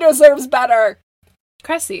 Mackenzie deserves better.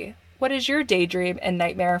 Cressy, what is your daydream and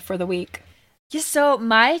nightmare for the week? Yeah, so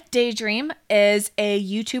my daydream is a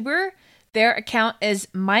YouTuber. Their account is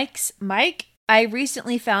Mike's Mike. I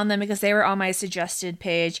recently found them because they were on my suggested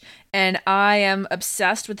page, and I am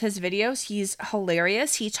obsessed with his videos. He's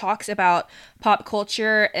hilarious. He talks about pop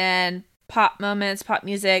culture and pop moments, pop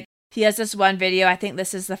music. He has this one video, I think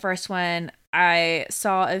this is the first one I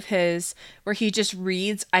saw of his, where he just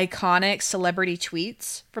reads iconic celebrity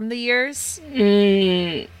tweets from the years.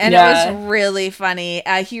 And It was really funny.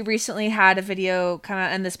 He recently had a video come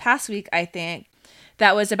out in this past week, I think,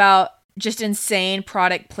 that was about just insane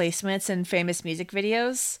product placements and famous music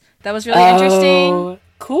videos. That was really interesting.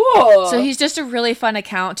 Cool. So he's just a really fun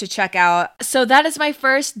account to check out. So that is my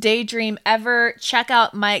first daydream ever. Check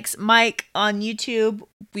out Mike's Mike on YouTube.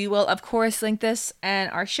 We will, of course, link this in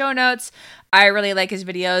our show notes. I really like his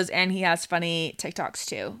videos, and he has funny TikToks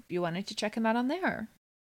too, if you wanted to check him out on there.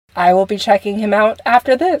 I will be checking him out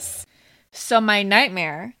after this. So my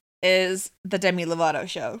nightmare is the Demi Lovato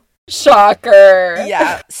show. Shocker.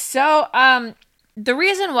 Yeah. So the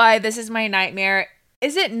reason why this is my nightmare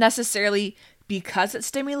isn't necessarily because it's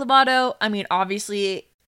Demi Lovato. I mean, obviously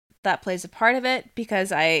that plays a part of it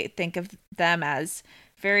because I think of them as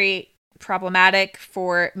very problematic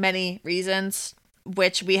for many reasons,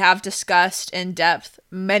 which we have discussed in depth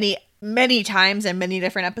many times in many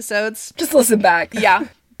different episodes. Just listen back. Yeah.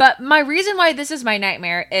 But my reason why this is my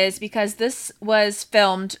nightmare is because this was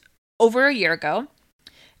filmed over a year ago.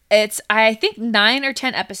 It's, I think, 9 or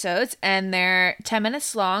 10 episodes, and they're 10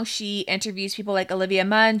 minutes long. She interviews people like Olivia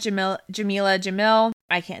Munn, Jamila Jamil.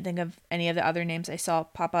 I can't think of any of the other names I saw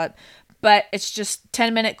pop up. But it's just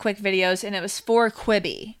 10-minute quick videos, and it was for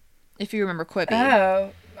Quibi, if you remember Quibi.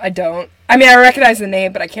 Oh, I don't. I mean, I recognize the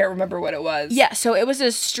name, but I can't remember what it was. Yeah, so it was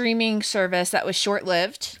a streaming service that was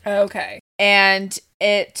short-lived. Okay. And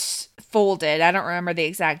it folded. I don't remember the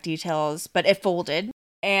exact details, but it folded.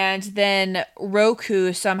 And then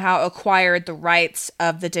Roku somehow acquired the rights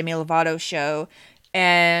of the Demi Lovato show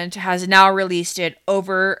and has now released it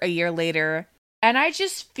over a year later. And I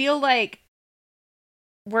just feel like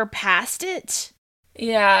we're past it.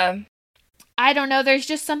 Yeah. I don't know. There's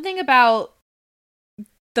just something about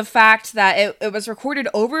the fact that it was recorded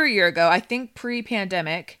over a year ago, I think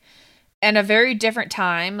pre-pandemic, and a very different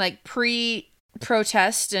time, like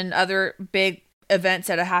pre-protest and other big events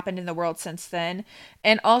that have happened in the world since then.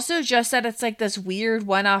 And also just that it's like this weird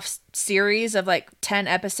one-off series of like 10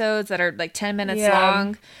 episodes that are like 10 minutes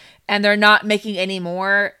long, and they're not making any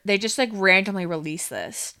more. They just like randomly release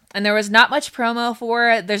this. And there was not much promo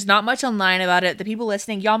for it. There's not much online about it. The people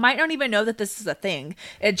listening, y'all might not even know that this is a thing.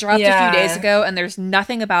 It dropped a few days ago, and there's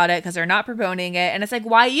nothing about it because they're not promoting it. And it's like,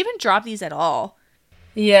 why even drop these at all?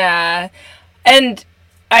 Yeah. And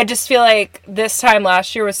I just feel like this time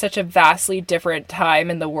last year was such a vastly different time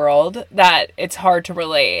in the world that it's hard to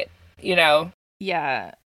relate, you know?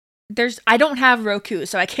 Yeah. I don't have Roku,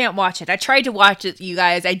 so I can't watch it. I tried to watch it, you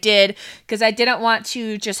guys. I did, because I didn't want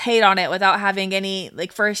to just hate on it without having any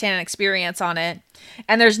like firsthand experience on it.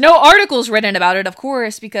 And there's no articles written about it, of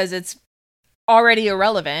course, because it's already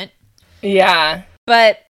irrelevant. Yeah.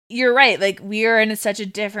 But you're right. Like, we are in such a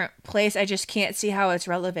different place. I just can't see how it's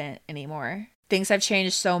relevant anymore. Things have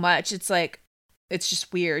changed so much. It's like, it's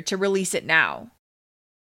just weird to release it now.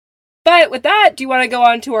 But with that, do you want to go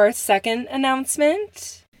on to our second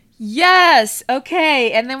announcement? Yes.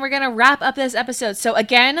 Okay. And then we're going to wrap up this episode. So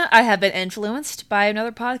again, I have been influenced by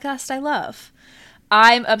another podcast I love.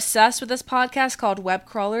 I'm obsessed with this podcast called Web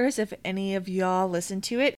Crawlers, if any of y'all listen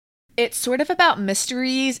to it. It's sort of about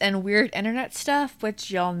mysteries and weird internet stuff,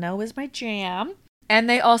 which y'all know is my jam. And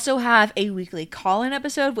they also have a weekly call-in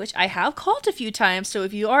episode, which I have called a few times. So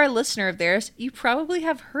if you are a listener of theirs, you probably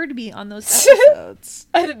have heard me on those episodes.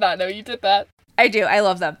 I did not know you did that. I do. I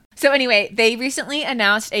love them. So anyway, they recently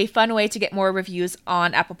announced a fun way to get more reviews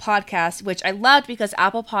on Apple Podcasts, which I loved because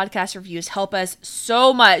Apple Podcast reviews help us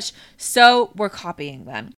so much. So we're copying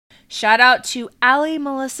them. Shout out to Allie,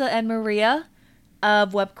 Melissa, and Maria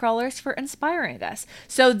of Web Crawlers for inspiring us.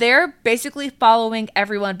 So they're basically following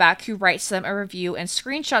everyone back who writes them a review and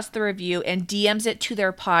screenshots the review and DMs it to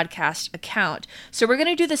their podcast account. So we're going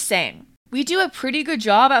to do the same. We do a pretty good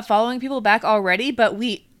job at following people back already, but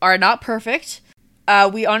we are not perfect.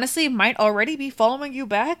 We honestly might already be following you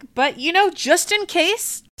back, but you know, just in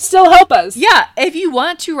case, still help us. Yeah, if you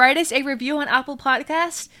want to write us a review on Apple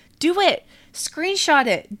Podcasts, do it. Screenshot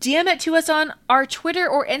it. DM it to us on our Twitter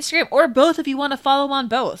or Instagram, or both if you want to follow on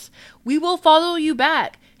both. We will follow you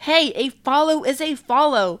back. Hey, a follow is a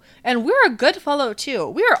follow. And we're a good follow too.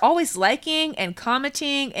 We are always liking and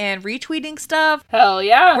commenting and retweeting stuff. Hell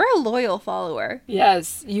yeah. We're a loyal follower.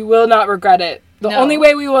 Yes, you will not regret it. The only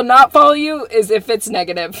way we will not follow you is if it's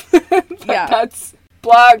negative. Yeah. That's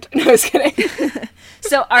blocked. No, I was kidding.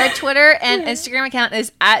 So our Twitter and Instagram account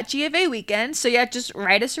is at GFA Weekend. So yeah, just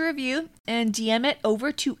write us a review and DM it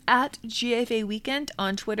over to at GFA Weekend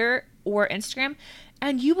on Twitter or Instagram,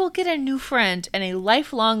 and you will get a new friend and a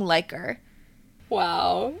lifelong liker.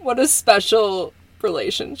 Wow, what a special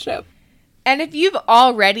relationship. And if you've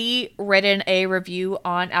already written a review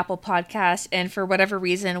on Apple Podcasts and for whatever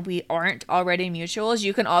reason we aren't already mutuals,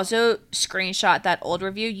 you can also screenshot that old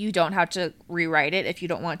review. You don't have to rewrite it if you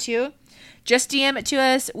don't want to. just DM it to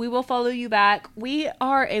us. We will follow you back. We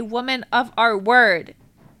are a woman of our word.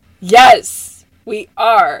 Yes, we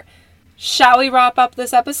are. Shall we wrap up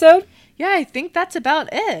this episode? Yeah, I think that's about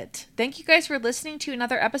it. Thank you guys for listening to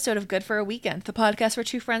another episode of Good for a Weekend, the podcast where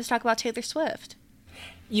two friends talk about Taylor Swift.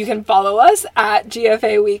 You can follow us at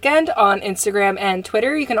GFA Weekend on Instagram and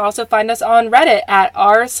Twitter. You can also find us on Reddit at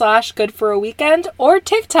r/GoodForAWeekend or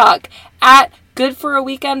TikTok at Good for a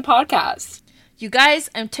Weekend Podcast. You guys,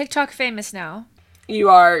 I'm TikTok famous now. You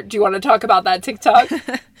are. Do you want to talk about that TikTok?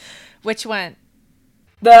 Which one?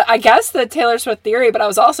 I guess the Taylor Swift theory, but I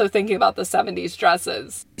was also thinking about the 70s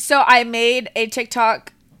dresses. So I made a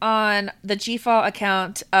TikTok on the GFA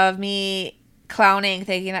account of me clowning,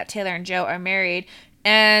 thinking that Taylor and Joe are married.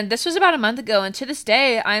 And this was about a month ago, and to this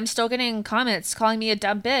day, I'm still getting comments calling me a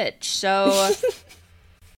dumb bitch. So,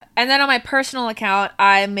 and then on my personal account,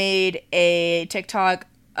 I made a TikTok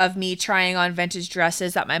of me trying on vintage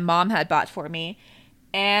dresses that my mom had bought for me,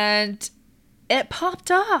 and it popped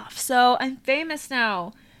off. So I'm famous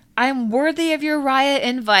now. I'm worthy of your Raya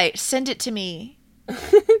invite. Send it to me.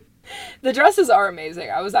 The dresses are amazing.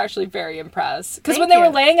 I was actually very impressed. Because when they were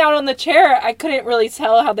laying out on the chair, I couldn't really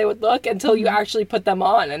tell how they would look until you actually put them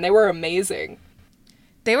on, and they were amazing.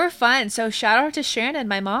 They were fun. So shout out to Shannon,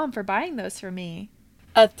 my mom, for buying those for me.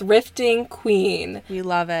 A thrifting queen. We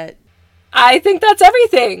love it. I think that's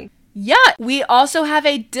everything. Yeah, we also have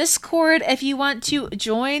a Discord if you want to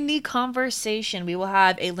join the conversation. We will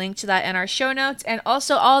have a link to that in our show notes, and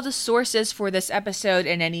also all the sources for this episode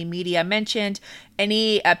and any media mentioned.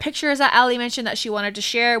 Any pictures that Allie mentioned that she wanted to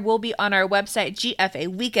share will be on our website,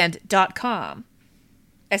 gfaweekend.com.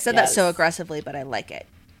 I said that so aggressively, but I like it.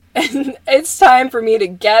 It's time for me to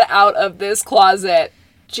get out of this closet.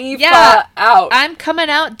 Out. I'm coming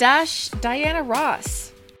out Diana Ross.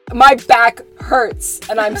 My back hurts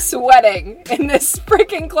and I'm sweating in this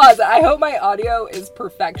freaking closet. I hope my audio is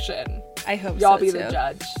perfection. I hope Y'all so be too. the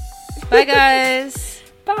judge. Bye, guys.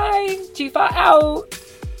 Bye. Jifa out.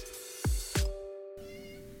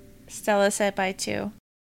 Stella said bye too.